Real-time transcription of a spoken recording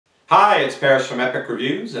Hi, it's Paris from Epic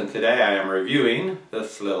Reviews, and today I am reviewing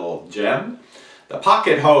this little gem, the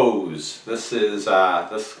Pocket Hose. This is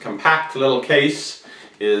this compact little case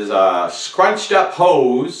is a scrunched up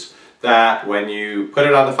hose that when you put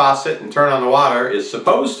it on the faucet and turn on the water is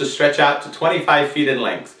supposed to stretch out to 25 feet in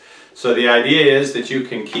length. So the idea is that you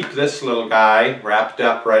can keep this little guy wrapped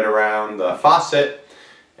up right around the faucet,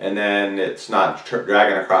 and then it's not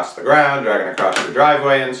dragging across the ground, dragging across the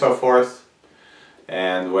driveway and so forth.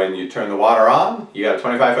 And when you turn the water on, you got a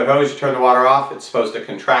 25-foot hose, you turn the water off, it's supposed to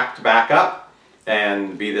contract back up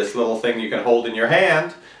and be this little thing you can hold in your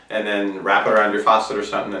hand and then wrap it around your faucet or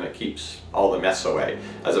something, and it keeps all the mess away.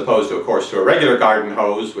 As opposed to, of course, to a regular garden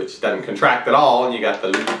hose, which doesn't contract at all, and you got the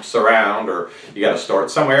loops around, or you got to store it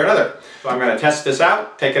somewhere or another. So I'm going to test this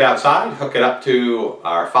out, take it outside, hook it up to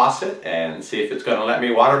our faucet, and see if it's going to let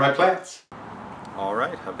me water my plants. All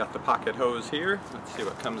right, I've got the Pocket Hose here. Let's see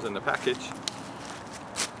what comes in the package.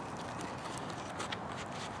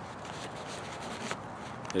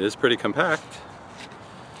 It is pretty compact.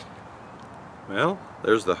 Well,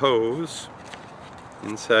 there's the hose.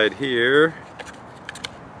 Inside here,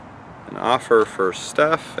 an offer for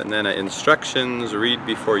stuff, and then instructions, read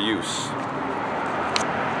before use.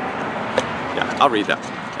 Yeah, I'll read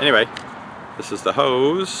that. Anyway, this is the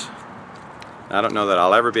hose. I don't know that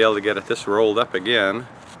I'll ever be able to get it this rolled up again.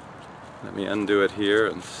 Let me undo it here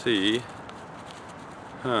and see.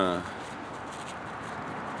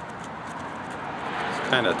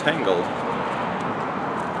 Kind of tangled.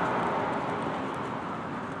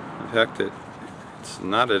 In fact, it's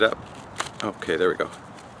knotted up. Okay, there we go.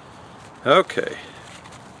 Okay.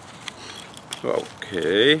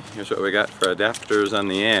 Okay, here's what we got for adapters on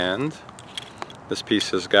the end. This piece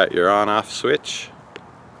has got your on-off switch.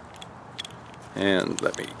 And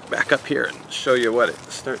let me back up here and show you what it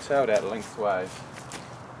starts out at lengthwise.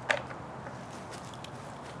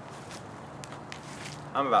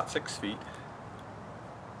 I'm about 6 feet.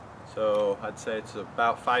 So I'd say it's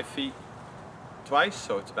about 5 feet twice,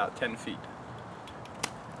 so it's about 10 feet.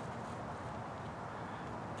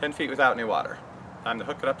 10 feet without any water. Time to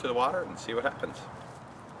hook it up to the water and see what happens.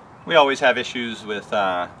 We always have issues with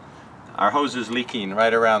our hoses leaking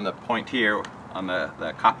right around the point here on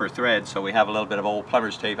the copper thread, so we have a little bit of old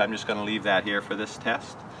plumber's tape. I'm just going to leave that here for this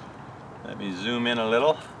test. Let me zoom in a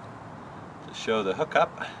little to show the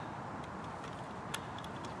hookup.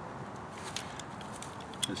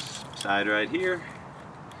 This side right here,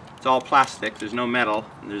 it's all plastic, there's no metal,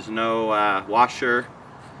 there's no washer,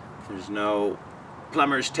 there's no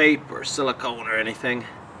plumber's tape or silicone or anything.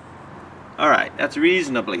 Alright, that's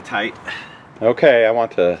reasonably tight. Okay, I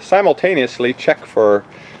want to simultaneously check for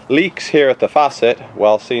leaks here at the faucet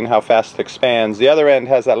while seeing how fast it expands. The other end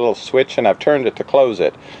has that little switch and I've turned it to close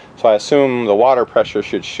it, so I assume the water pressure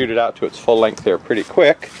should shoot it out to its full length here pretty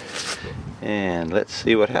quick. And let's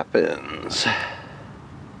see what happens.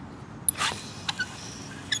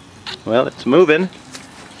 Well, it's moving.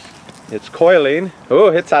 It's coiling. Oh,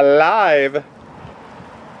 it's alive.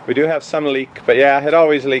 We do have some leak, but yeah, it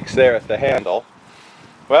always leaks there at the handle.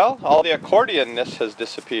 Well, all the accordionness has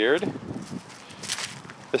disappeared.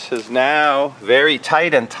 This is now very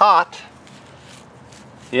tight and taut.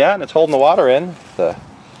 Yeah, and it's holding the water in. The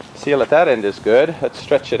seal at that end is good. Let's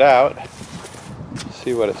stretch it out.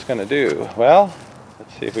 See what it's going to do. Well,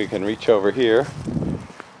 let's see if we can reach over here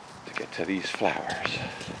to get to these flowers.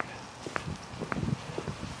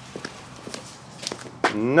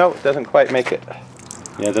 No, it doesn't quite make it.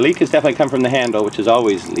 Yeah, the leak has definitely come from the handle, which has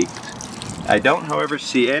always leaked. I don't, however,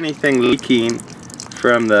 see anything leaking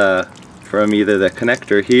from either the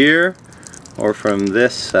connector here or from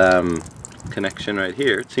this connection right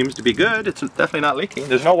here. It seems to be good. It's definitely not leaking.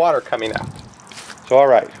 There's no water coming out. So all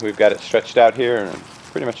right, we've got it stretched out here and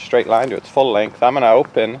pretty much straight line to its full length. I'm going to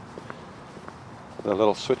open the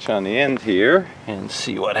little switch on the end here and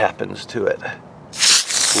see what happens to it.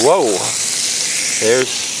 Whoa!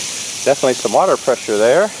 There's definitely some water pressure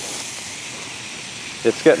there.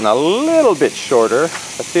 It's getting a little bit shorter. I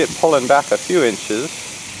see it pulling back a few inches,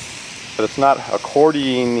 but it's not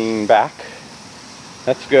accordioning back.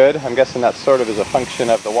 That's good. I'm guessing that sort of is a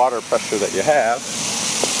function of the water pressure that you have.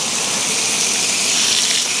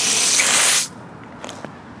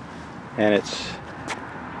 And it's,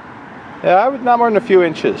 yeah, not more than a few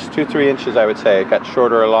inches, 2-3 inches I would say. It got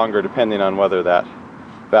shorter or longer depending on whether that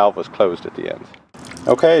valve was closed at the end.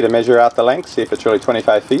 Okay, to measure out the length, see if it's really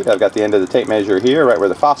 25 feet, I've got the end of the tape measure here, right where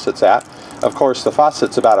the faucet's at. Of course, the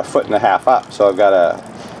faucet's about 1.5 feet up, so I've got to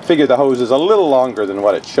figure the hose is a little longer than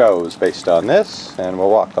what it shows based on this. And we'll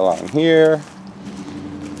walk along here.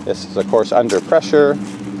 This is, of course, under pressure.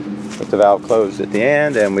 with the valve closed at the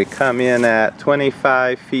end, and we come in at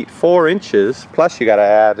 25 feet 4 inches, plus you got to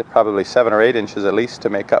add probably 7 or 8 inches at least to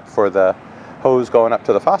make up for the hose going up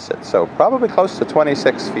to the faucet, so probably close to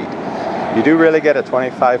 26 feet. You do really get a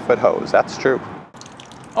 25-foot hose, that's true.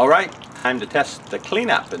 Alright, time to test the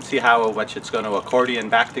cleanup and see how much it's going to accordion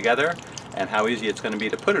back together and how easy it's going to be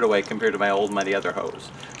to put it away compared to my old muddy other hose.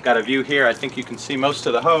 Got a view here, I think you can see most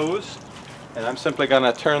of the hose, and I'm simply going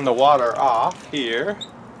to turn the water off here.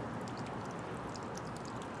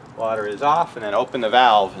 Water is off, and then open the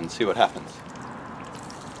valve and see what happens.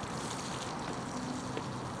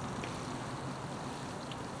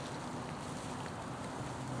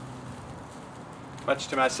 Much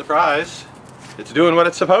to my surprise, it's doing what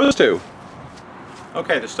it's supposed to.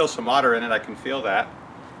 Okay, there's still some water in it, I can feel that.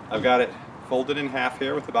 I've got it folded in half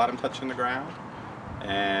here with the bottom touching the ground,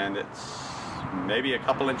 and it's maybe a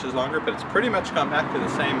couple inches longer, but it's pretty much gone back to the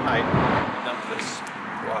same height. Dump this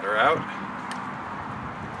water out.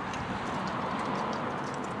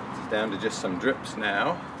 It's down to just some drips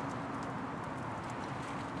now.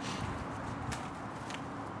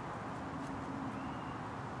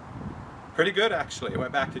 Pretty good actually. It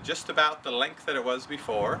went back to just about the length that it was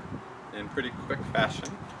before in pretty quick fashion.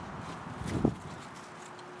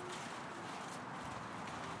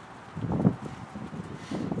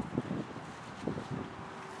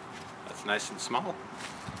 That's nice and small.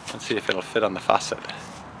 Let's see if it'll fit on the faucet.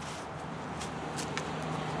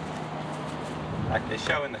 Like they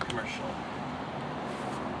show in the commercial.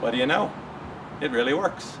 What do you know? It really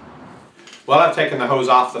works. Well, I've taken the hose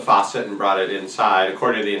off the faucet and brought it inside.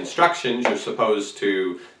 According to the instructions, you're supposed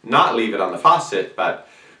to not leave it on the faucet, but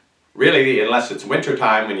really, unless it's winter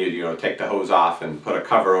time when you take the hose off and put a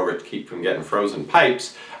cover over it to keep from getting frozen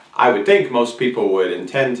pipes, I would think most people would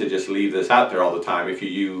intend to just leave this out there all the time. If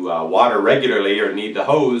you water regularly or need the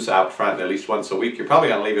hose out front at least once a week, you're probably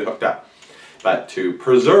going to leave it hooked up. But to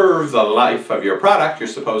preserve the life of your product, you're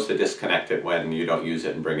supposed to disconnect it when you don't use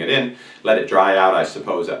it and bring it in. Let it dry out, I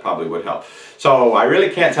suppose that probably would help. So I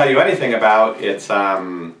really can't tell you anything about its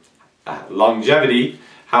longevity,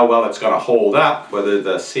 how well it's going to hold up, whether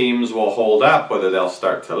the seams will hold up, whether they'll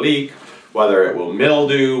start to leak, whether it will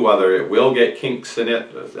mildew, whether it will get kinks in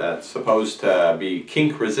it. That's supposed to be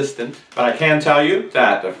kink resistant. But I can tell you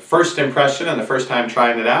that the first impression and the first time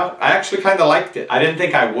trying it out, I actually kind of liked it. I didn't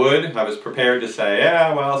think I would. I was prepared to say,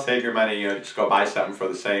 yeah, well, save your money, just go buy something for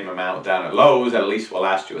the same amount down at Lowe's, at least will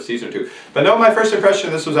last you a season or two. But no, my first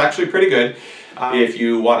impression, this was actually pretty good. If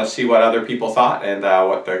you want to see what other people thought and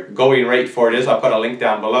what the going rate for it is, I'll put a link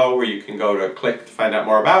down below where you can go to click to find out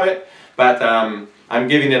more about it. But I'm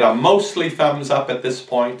giving it a mostly thumbs up at this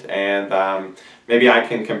point, and maybe I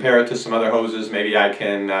can compare it to some other hoses. Maybe I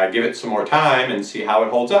can give it some more time and see how it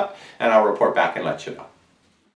holds up, and I'll report back and let you know.